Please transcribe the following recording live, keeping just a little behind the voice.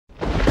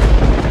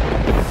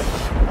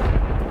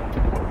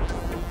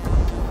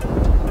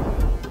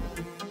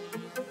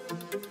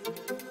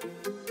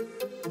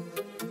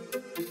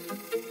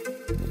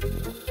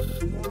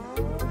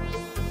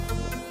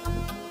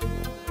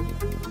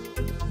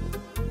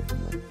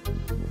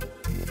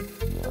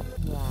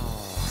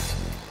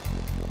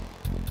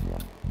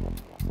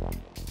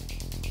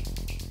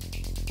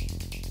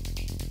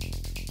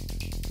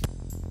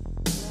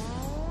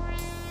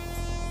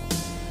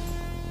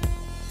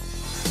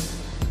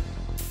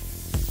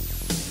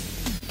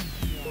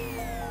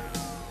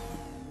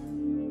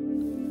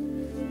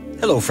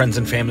Hello friends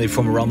and family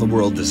from around the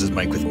world, this is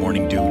Mike with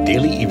Morning Dew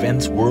Daily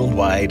Events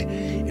Worldwide,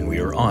 and we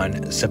are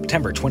on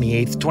September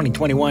 28th,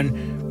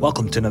 2021.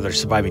 Welcome to another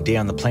surviving day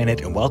on the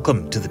planet, and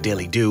welcome to the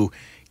Daily Dew,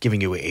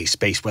 giving you a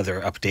space weather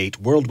update,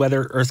 world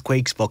weather,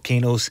 earthquakes,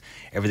 volcanoes,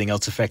 everything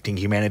else affecting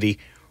humanity.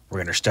 We're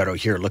going to start out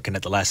here looking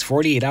at the last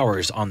 48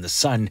 hours on the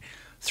sun,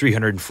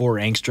 304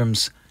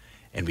 angstroms,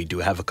 and we do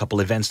have a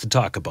couple events to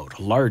talk about.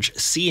 A large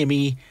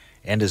C.M.E.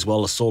 and as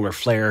well a solar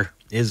flare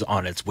is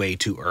on its way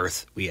to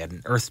Earth. We had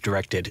an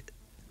Earth-directed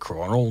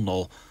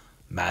coronal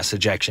mass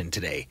ejection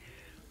today.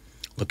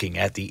 Looking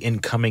at the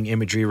incoming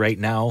imagery right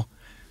now,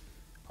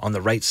 on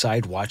the right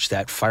side, watch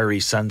that fiery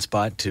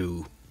sunspot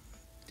to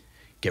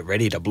get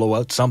ready to blow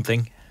out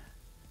something.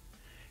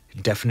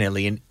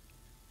 Definitely an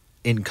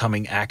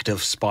incoming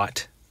active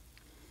spot.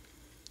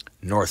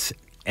 North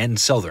and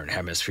southern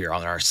hemisphere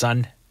on our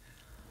sun.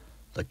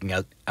 Looking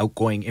at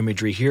outgoing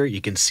imagery here,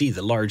 you can see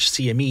the large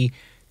C.M.E.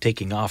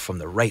 taking off from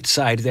the right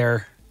side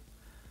there.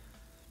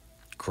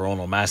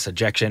 Coronal mass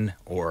ejection,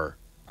 or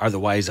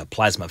otherwise a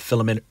plasma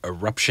filament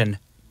eruption.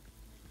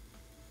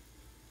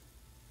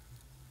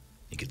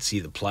 You can see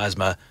the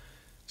plasma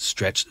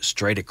stretched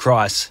straight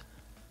across.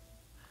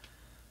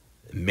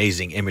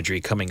 Amazing imagery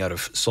coming out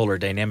of Solar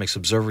Dynamics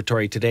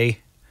Observatory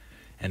today.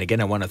 And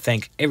again, I want to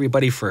thank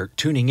everybody for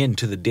tuning in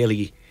to the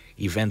daily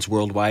events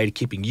worldwide,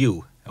 keeping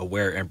you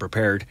aware and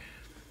prepared.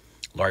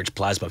 Large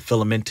plasma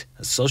filament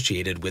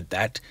associated with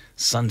that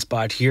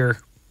sunspot here,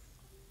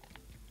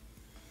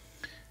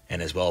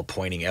 and as well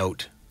pointing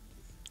out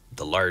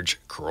the large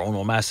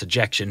coronal mass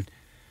ejection,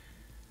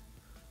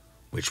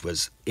 which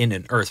was in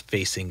an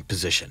Earth-facing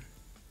position.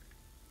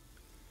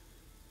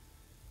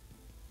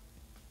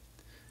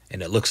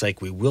 And it looks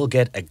like we will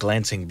get a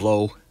glancing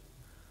blow.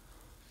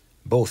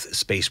 Both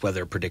space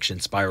weather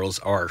prediction spirals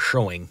are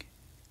showing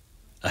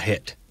a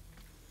hit.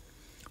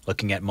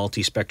 Looking at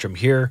multispectrum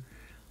here,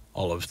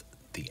 all of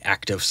the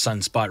active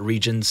sunspot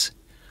regions,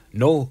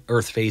 no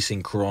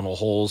Earth-facing coronal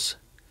holes,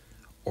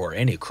 or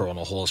any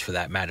coronal holes for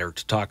that matter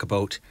to talk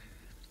about.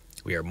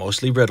 We are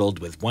mostly riddled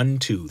with 1,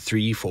 2,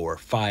 3, 4,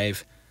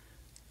 5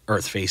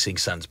 Earth-facing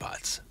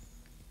sunspots.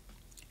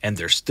 And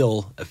there's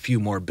still a few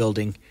more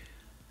building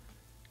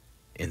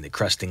in the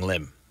cresting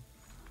limb.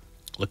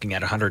 Looking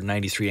at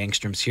 193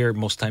 angstroms here,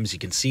 most times you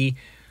can see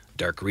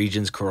dark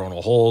regions,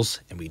 coronal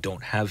holes, and we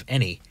don't have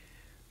any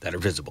that are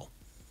visible.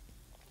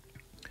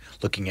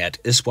 Looking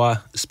at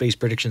ICELAND space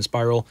prediction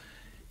spiral,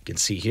 you can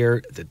see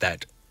here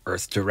that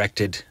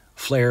Earth-directed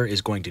flare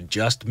is going to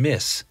just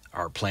miss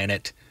our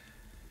planet,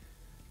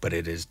 but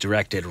it is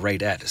directed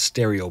right at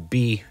stereo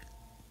B,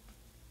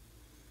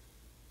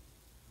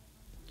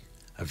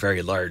 a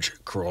very large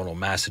coronal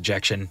mass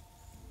ejection.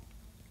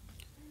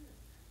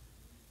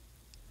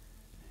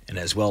 And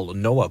as well,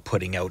 NOAA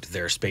putting out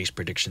their space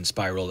prediction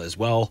spiral as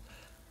well.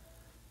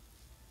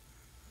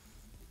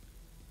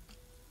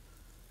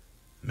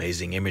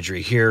 Amazing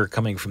imagery here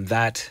coming from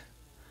that.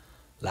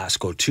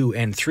 LASCO 2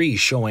 and 3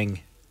 showing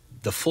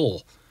the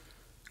full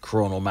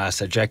coronal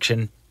mass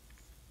ejection.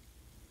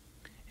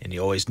 And you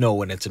always know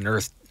when it's an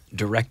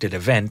Earth-directed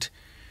event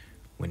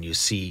when you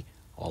see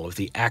all of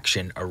the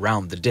action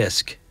around the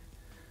disk.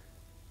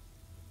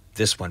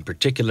 This one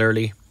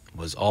particularly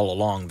was all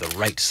along the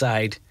right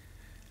side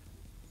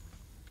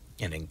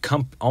and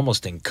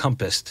almost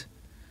encompassed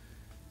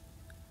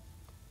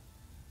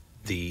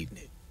the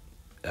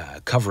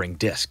covering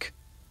disk.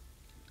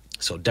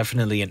 So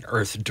definitely an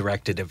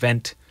Earth-directed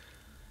event,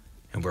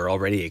 and we're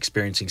already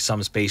experiencing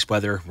some space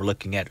weather. We're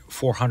looking at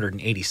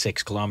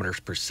 486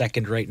 kilometers per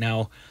second right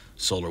now.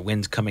 Solar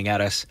winds coming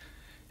at us,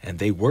 and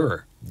they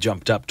were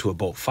jumped up to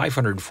about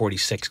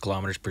 546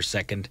 kilometers per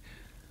second.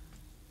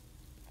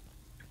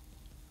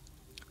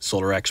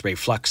 Solar X-ray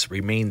flux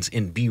remains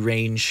in B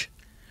range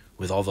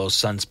with all those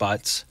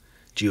sunspots.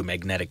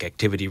 Geomagnetic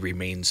activity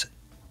remains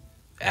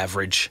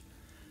average.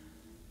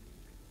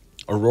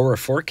 Aurora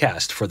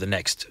forecast for the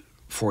next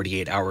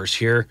 48 hours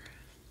here.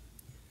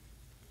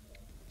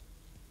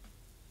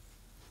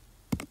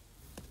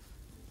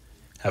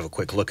 Have a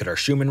quick look at our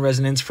Schumann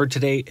resonance for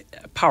today.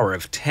 Power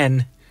of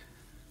 10.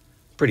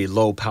 Pretty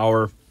low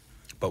power,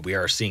 but we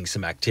are seeing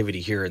some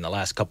activity here in the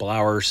last couple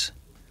hours.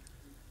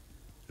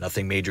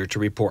 Nothing major to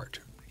report.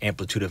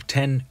 Amplitude of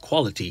 10,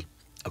 quality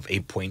of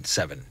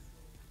 8.7.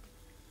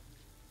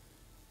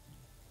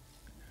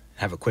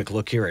 Have a quick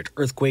look here at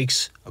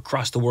earthquakes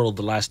across the world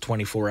the last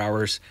 24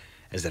 hours.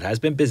 As it has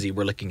been busy,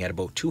 we're looking at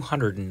about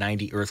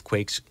 290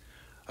 earthquakes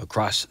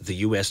across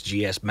the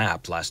USGS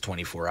map last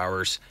 24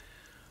 hours.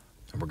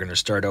 And we're going to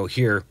start out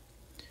here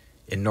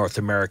in North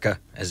America,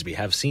 as we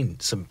have seen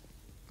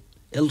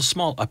a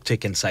small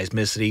uptick in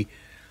seismicity,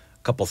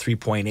 a couple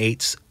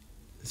 3.8s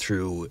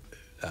through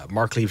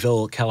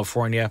Markleeville,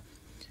 California,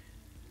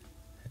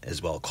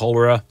 as well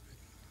Colera,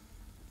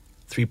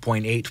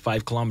 3.8,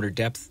 5-kilometer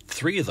depth,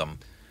 3 of them,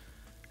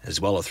 as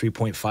well a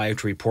 3.5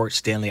 to report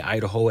Stanley,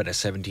 Idaho at a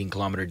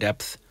 17-kilometer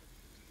depth.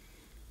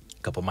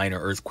 A couple minor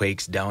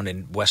earthquakes down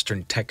in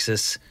western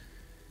Texas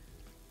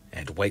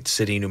and White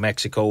City, New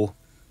Mexico.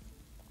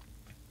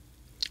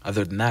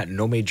 Other than that,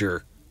 no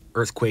major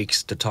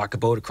earthquakes to talk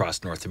about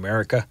across North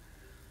America.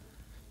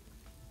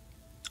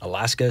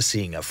 Alaska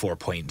seeing a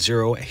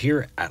 4.0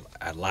 here at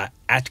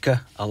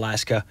Atka,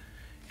 Alaska,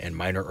 and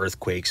minor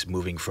earthquakes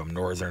moving from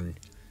northern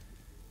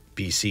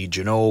BC,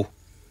 Juneau,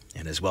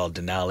 and as well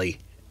Denali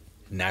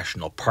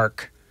National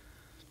Park.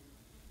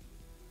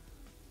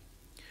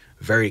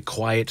 Very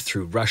quiet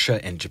through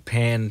Russia and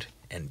Japan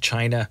and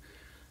China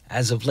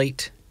as of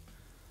late.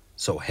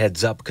 So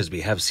heads up, because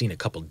we have seen a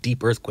couple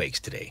deep earthquakes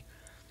today.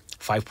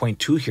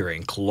 5.2 here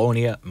in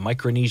Colonia,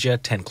 Micronesia,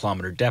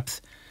 10-kilometer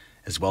depth,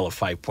 as well as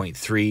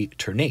 5.3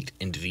 Ternate,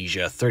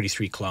 Indonesia,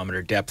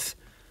 33-kilometer depth.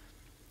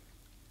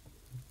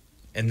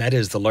 And that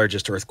is the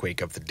largest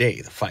earthquake of the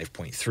day, the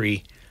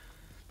 5.3.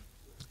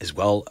 As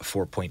well,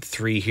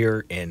 4.3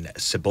 here in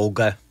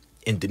Sibolga,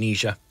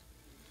 Indonesia,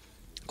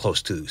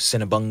 close to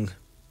Sinabung.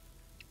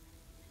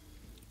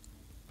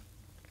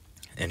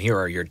 And here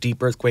are your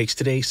deep earthquakes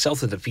today.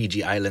 South of the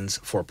Fiji Islands,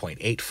 4.8,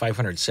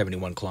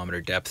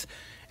 571-kilometer depth,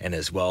 and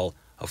as well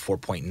a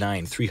 4.9,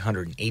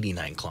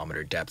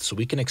 389-kilometer depth. So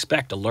we can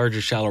expect a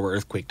larger, shallower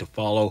earthquake to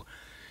follow,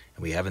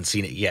 and we haven't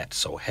seen it yet,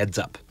 so heads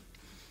up.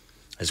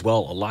 As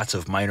well, lots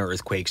of minor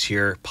earthquakes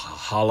here.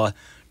 Pahala,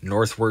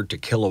 northward to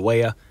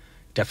Kilauea.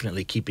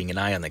 Definitely keeping an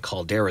eye on the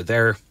caldera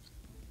there.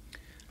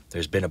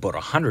 There's been about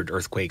 100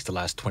 earthquakes the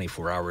last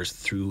 24 hours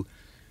through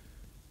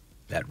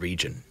that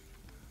region.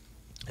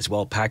 As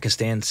well,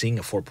 Pakistan seeing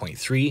a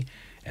 4.3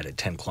 at a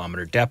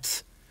 10-kilometer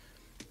depth.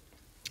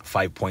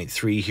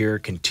 5.3 here,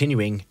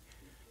 continuing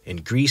in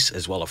Greece,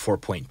 as well, a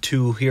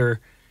 4.2 here.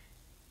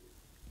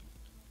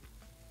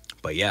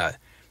 But yeah,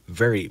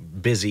 very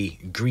busy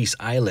Greece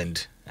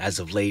island as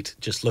of late.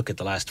 Just look at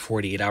the last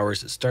 48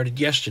 hours. It started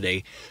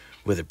yesterday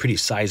with a pretty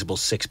sizable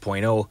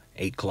 6.0,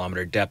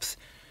 8-kilometer depth,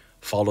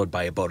 followed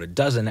by about a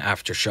dozen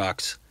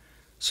aftershocks.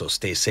 So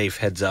stay safe,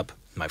 heads up,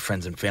 my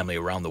friends and family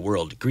around the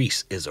world.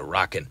 Greece is a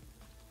rockin'.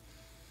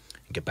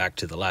 Get back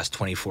to the last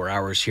 24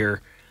 hours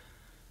here.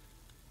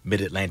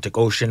 Mid-Atlantic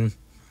Ocean,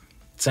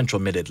 Central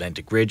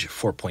Mid-Atlantic Ridge,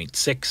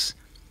 4.6.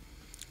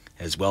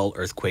 As well,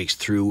 earthquakes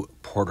through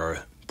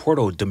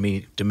Porto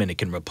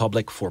Dominican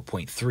Republic,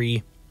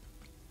 4.3.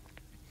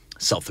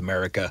 South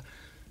America,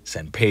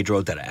 San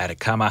Pedro de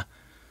Atacama,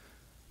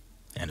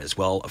 and as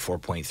well, a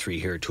 4.3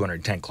 here,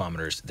 210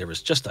 kilometers. There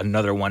was just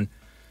another one,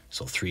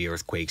 so 3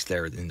 earthquakes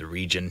there in the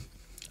region.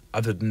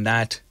 Other than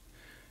that,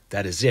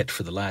 that is it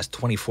for the last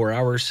 24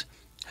 hours.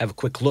 Have a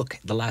quick look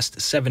at the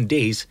last 7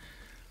 days.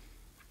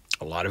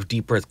 A lot of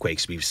deep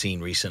earthquakes we've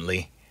seen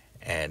recently,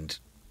 and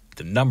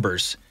the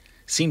numbers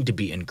seem to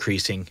be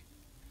increasing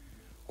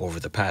over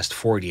the past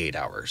 48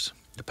 hours.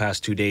 The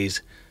past 2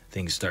 days,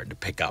 things starting to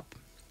pick up.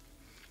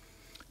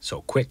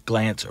 So quick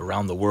glance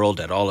around the world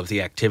at all of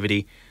the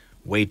activity.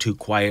 Way too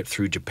quiet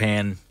through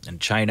Japan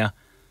and China.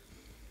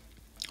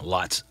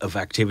 Lots of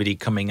activity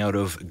coming out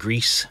of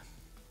Greece.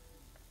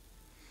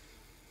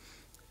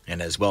 And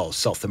as well,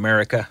 South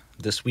America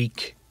this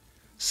week,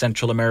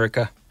 Central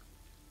America.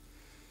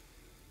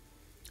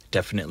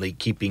 Definitely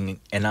keeping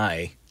an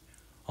eye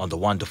on the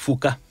Juan de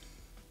Fuca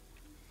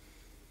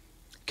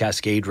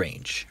Cascade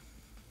Range.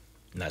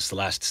 And that's the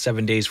last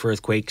 7 days for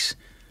earthquakes.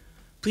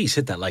 Please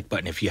hit that like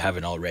button if you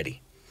haven't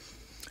already.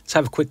 Let's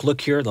have a quick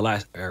look here.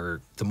 The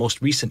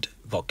most recent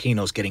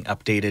volcanoes getting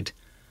updated.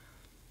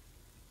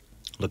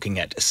 Looking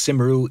at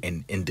Semeru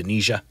in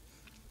Indonesia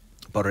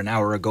about an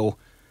hour ago.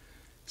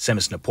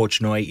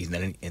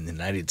 Semisnapochnoi in the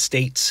United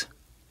States.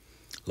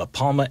 La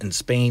Palma in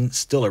Spain,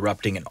 still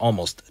erupting and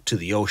almost to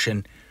the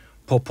ocean.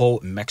 Popo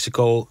in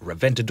Mexico.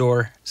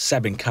 Reventador,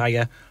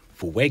 Sabancaya,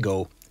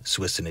 Fuego,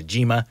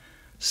 Suicinajima,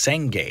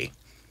 Sangay,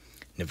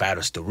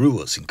 Nevados de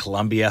Ruiz in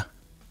Colombia.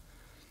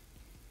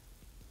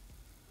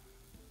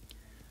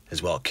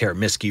 As well,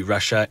 Karamiski,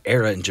 Russia,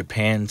 Era in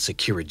Japan,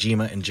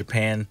 Sakurajima in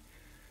Japan.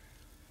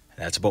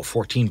 That's about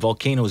 14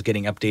 volcanoes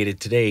getting updated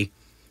today.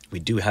 We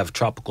do have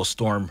Tropical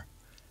Storm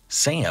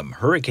Sam,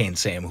 Hurricane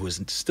Sam, who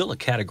is still a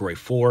Category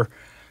 4.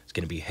 It's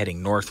going to be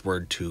heading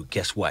northward to,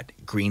 guess what,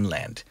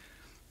 Greenland.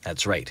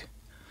 That's right.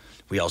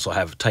 We also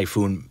have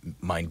Typhoon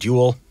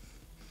Mindule,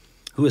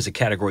 who is a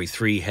Category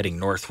 3 heading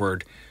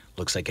northward.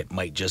 Looks like it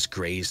might just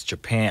graze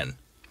Japan.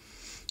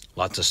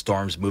 Lots of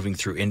storms moving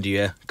through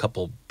India. A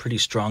couple pretty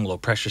strong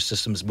low-pressure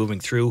systems moving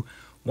through.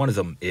 One of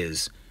them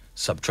is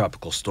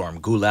Subtropical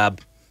Storm Gulab.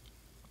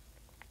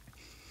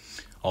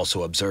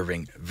 Also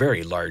observing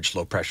very large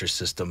low-pressure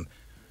system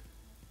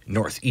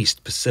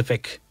Northeast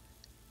Pacific,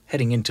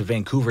 heading into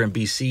Vancouver and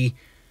BC.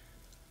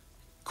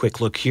 Quick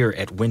look here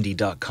at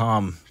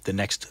windy.com. The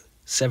next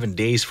 7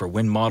 days for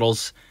wind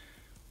models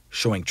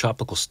showing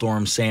Tropical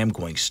Storm Sam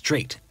going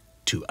straight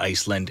to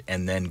Iceland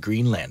and then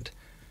Greenland.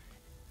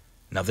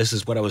 Now, this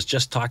is what I was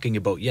just talking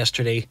about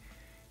yesterday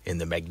in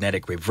the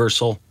magnetic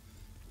reversal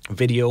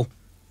video.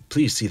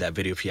 Please see that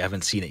video if you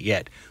haven't seen it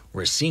yet.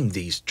 We're seeing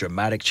these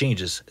dramatic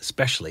changes,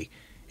 especially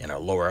in our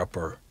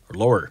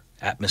lower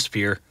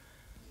atmosphere,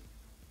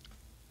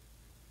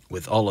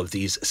 with all of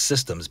these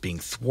systems being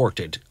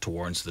thwarted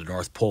towards the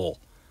North Pole.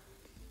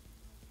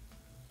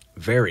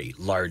 Very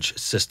large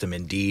system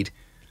indeed.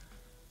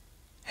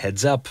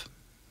 Heads up,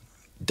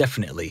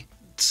 definitely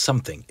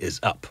something is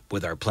up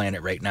with our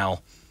planet right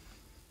now.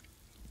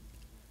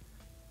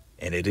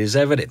 And it is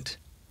evident.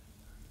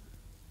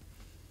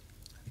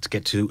 Let's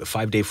get to a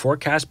 5-day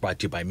forecast brought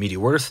to you by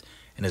MeteorEarth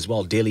and as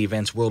well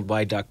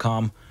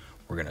dailyeventsworldwide.com.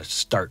 We're going to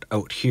start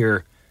out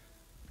here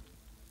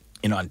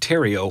in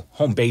Ontario,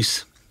 home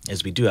base,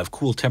 as we do have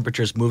cool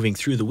temperatures moving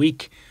through the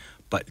week,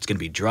 but it's going to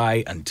be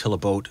dry until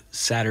about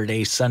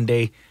Saturday,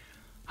 Sunday.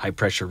 High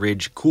pressure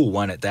ridge, cool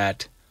one at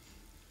that.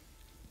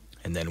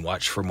 And then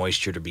watch for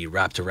moisture to be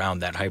wrapped around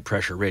that high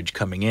pressure ridge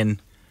coming in.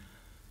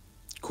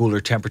 Cooler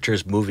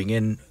temperatures moving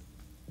in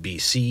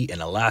BC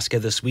and Alaska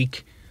this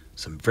week.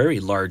 Some very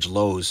large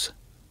lows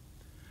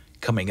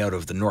coming out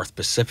of the North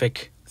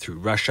Pacific through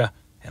Russia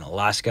and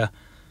Alaska.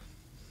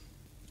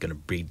 Going to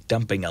be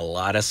dumping a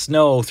lot of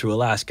snow through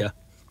Alaska.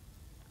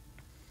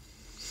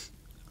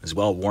 As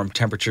well, warm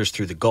temperatures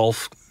through the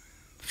Gulf,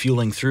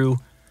 fueling through.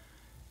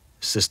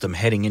 System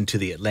heading into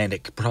the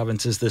Atlantic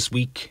provinces this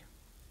week.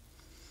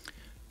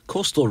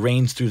 Coastal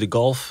rains through the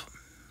Gulf,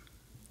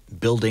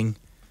 building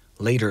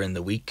later in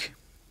the week.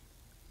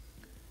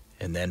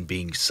 And then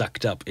being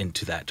sucked up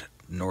into that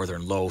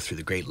northern low through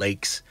the Great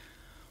Lakes,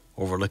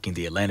 overlooking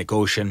the Atlantic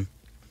Ocean.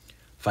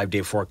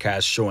 5-day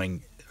forecast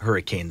showing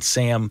Hurricane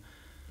Sam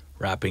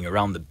wrapping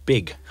around the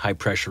big high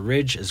pressure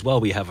ridge. As well,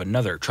 we have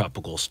another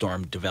tropical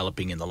storm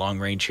developing in the long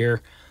range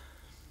here.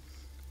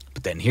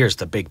 But then here's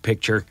the big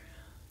picture.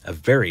 A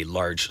very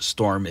large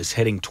storm is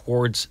heading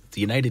towards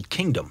the United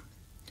Kingdom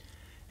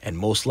and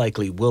most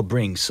likely will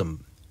bring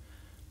some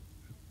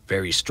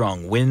very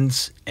strong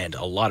winds and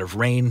a lot of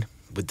rain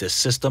with this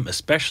system,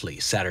 especially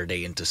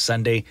Saturday into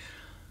Sunday.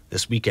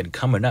 This weekend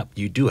coming up,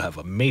 you do have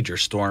a major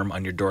storm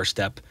on your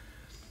doorstep,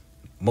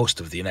 most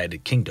of the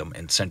United Kingdom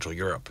and Central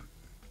Europe.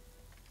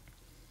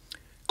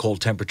 Cold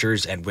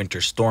temperatures and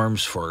winter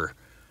storms for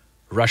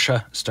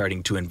Russia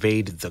starting to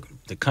invade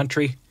the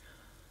country.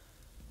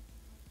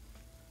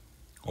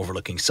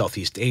 Overlooking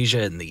Southeast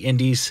Asia and the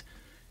Indies.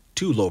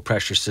 2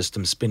 low-pressure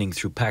systems spinning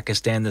through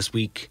Pakistan this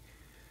week.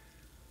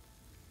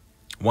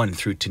 1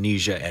 through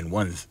Tunisia and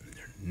 1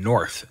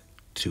 north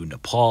to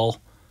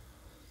Nepal.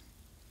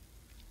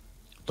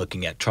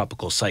 Looking at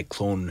tropical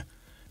cyclone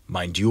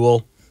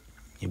Mindule.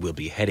 It will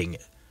be heading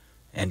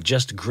and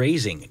just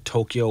grazing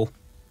Tokyo.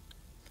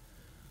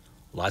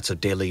 Lots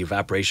of daily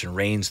evaporation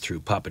rains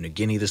through Papua New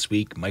Guinea this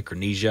week,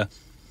 Micronesia.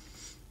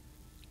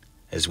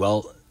 As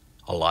well,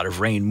 a lot of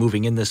rain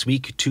moving in this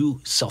week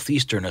to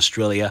southeastern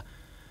Australia.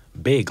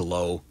 Big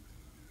low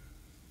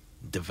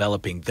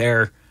developing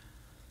there.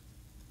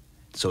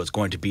 So it's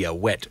going to be a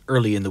wet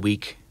early in the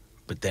week,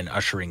 but then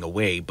ushering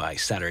away by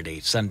Saturday,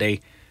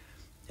 Sunday,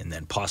 and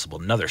then possible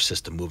another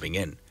system moving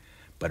in.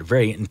 But a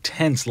very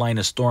intense line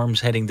of storms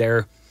heading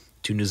there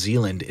to New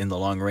Zealand in the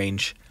long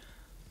range.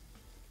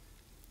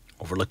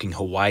 Overlooking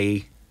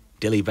Hawaii,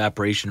 daily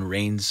evaporation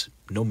rains,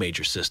 no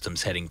major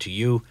systems heading to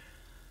you.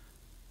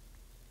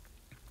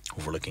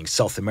 Overlooking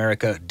South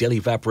America, daily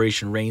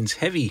evaporation rains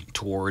heavy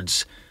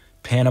towards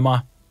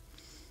Panama,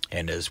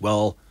 and as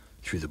well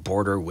through the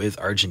border with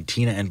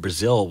Argentina and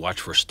Brazil.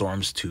 Watch for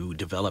storms to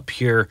develop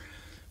here.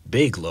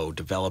 Big low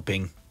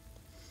developing.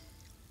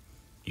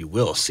 You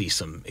will see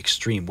some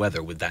extreme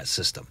weather with that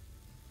system.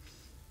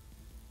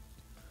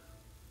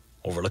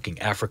 Overlooking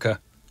Africa,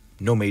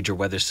 no major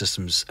weather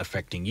systems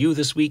affecting you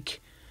this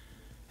week,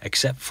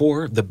 except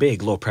for the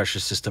big low pressure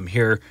system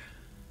here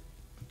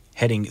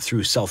heading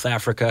through South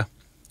Africa,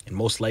 and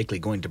most likely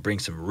going to bring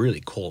some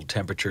really cold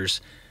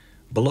temperatures,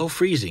 below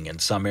freezing in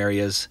some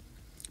areas,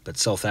 but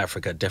South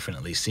Africa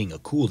definitely seeing a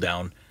cool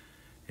down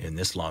in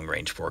this long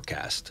range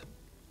forecast.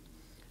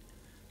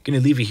 Going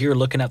to leave you here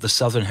looking at the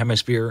southern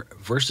hemisphere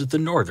versus the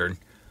northern,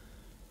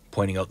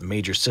 pointing out the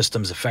major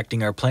systems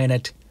affecting our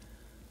planet.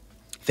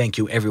 Thank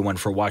you everyone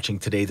for watching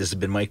today. This has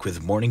been Mike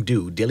with Morning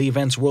Dew, daily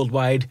events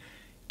worldwide,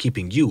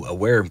 keeping you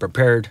aware and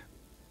prepared.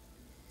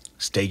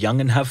 Stay young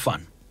and have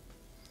fun,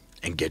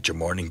 and get your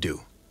morning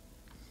dew.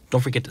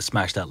 Don't forget to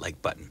smash that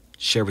like button,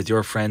 share with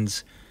your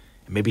friends,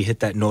 and maybe hit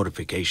that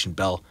notification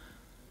bell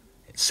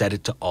and set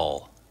it to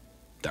all.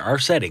 There are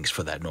settings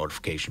for that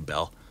notification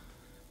bell.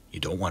 You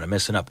don't want to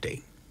miss an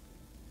update.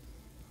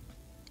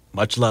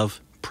 Much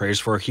love, prayers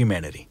for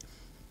humanity.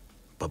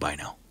 Bye-bye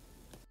now.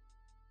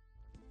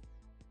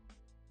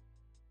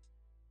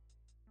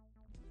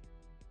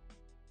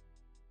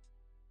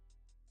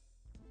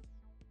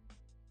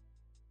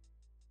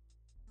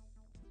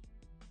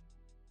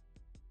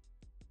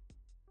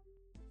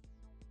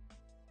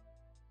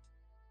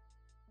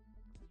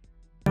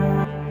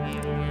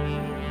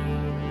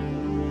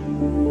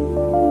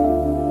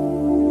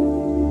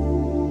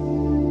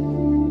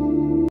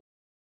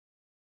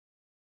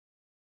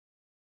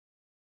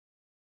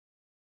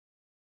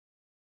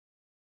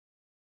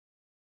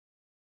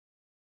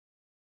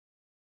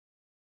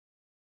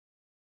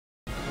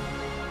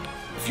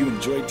 If you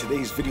enjoyed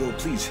today's video,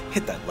 please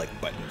hit that like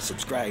button,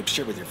 subscribe,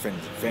 share with your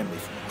friends and family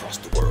from across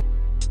the world.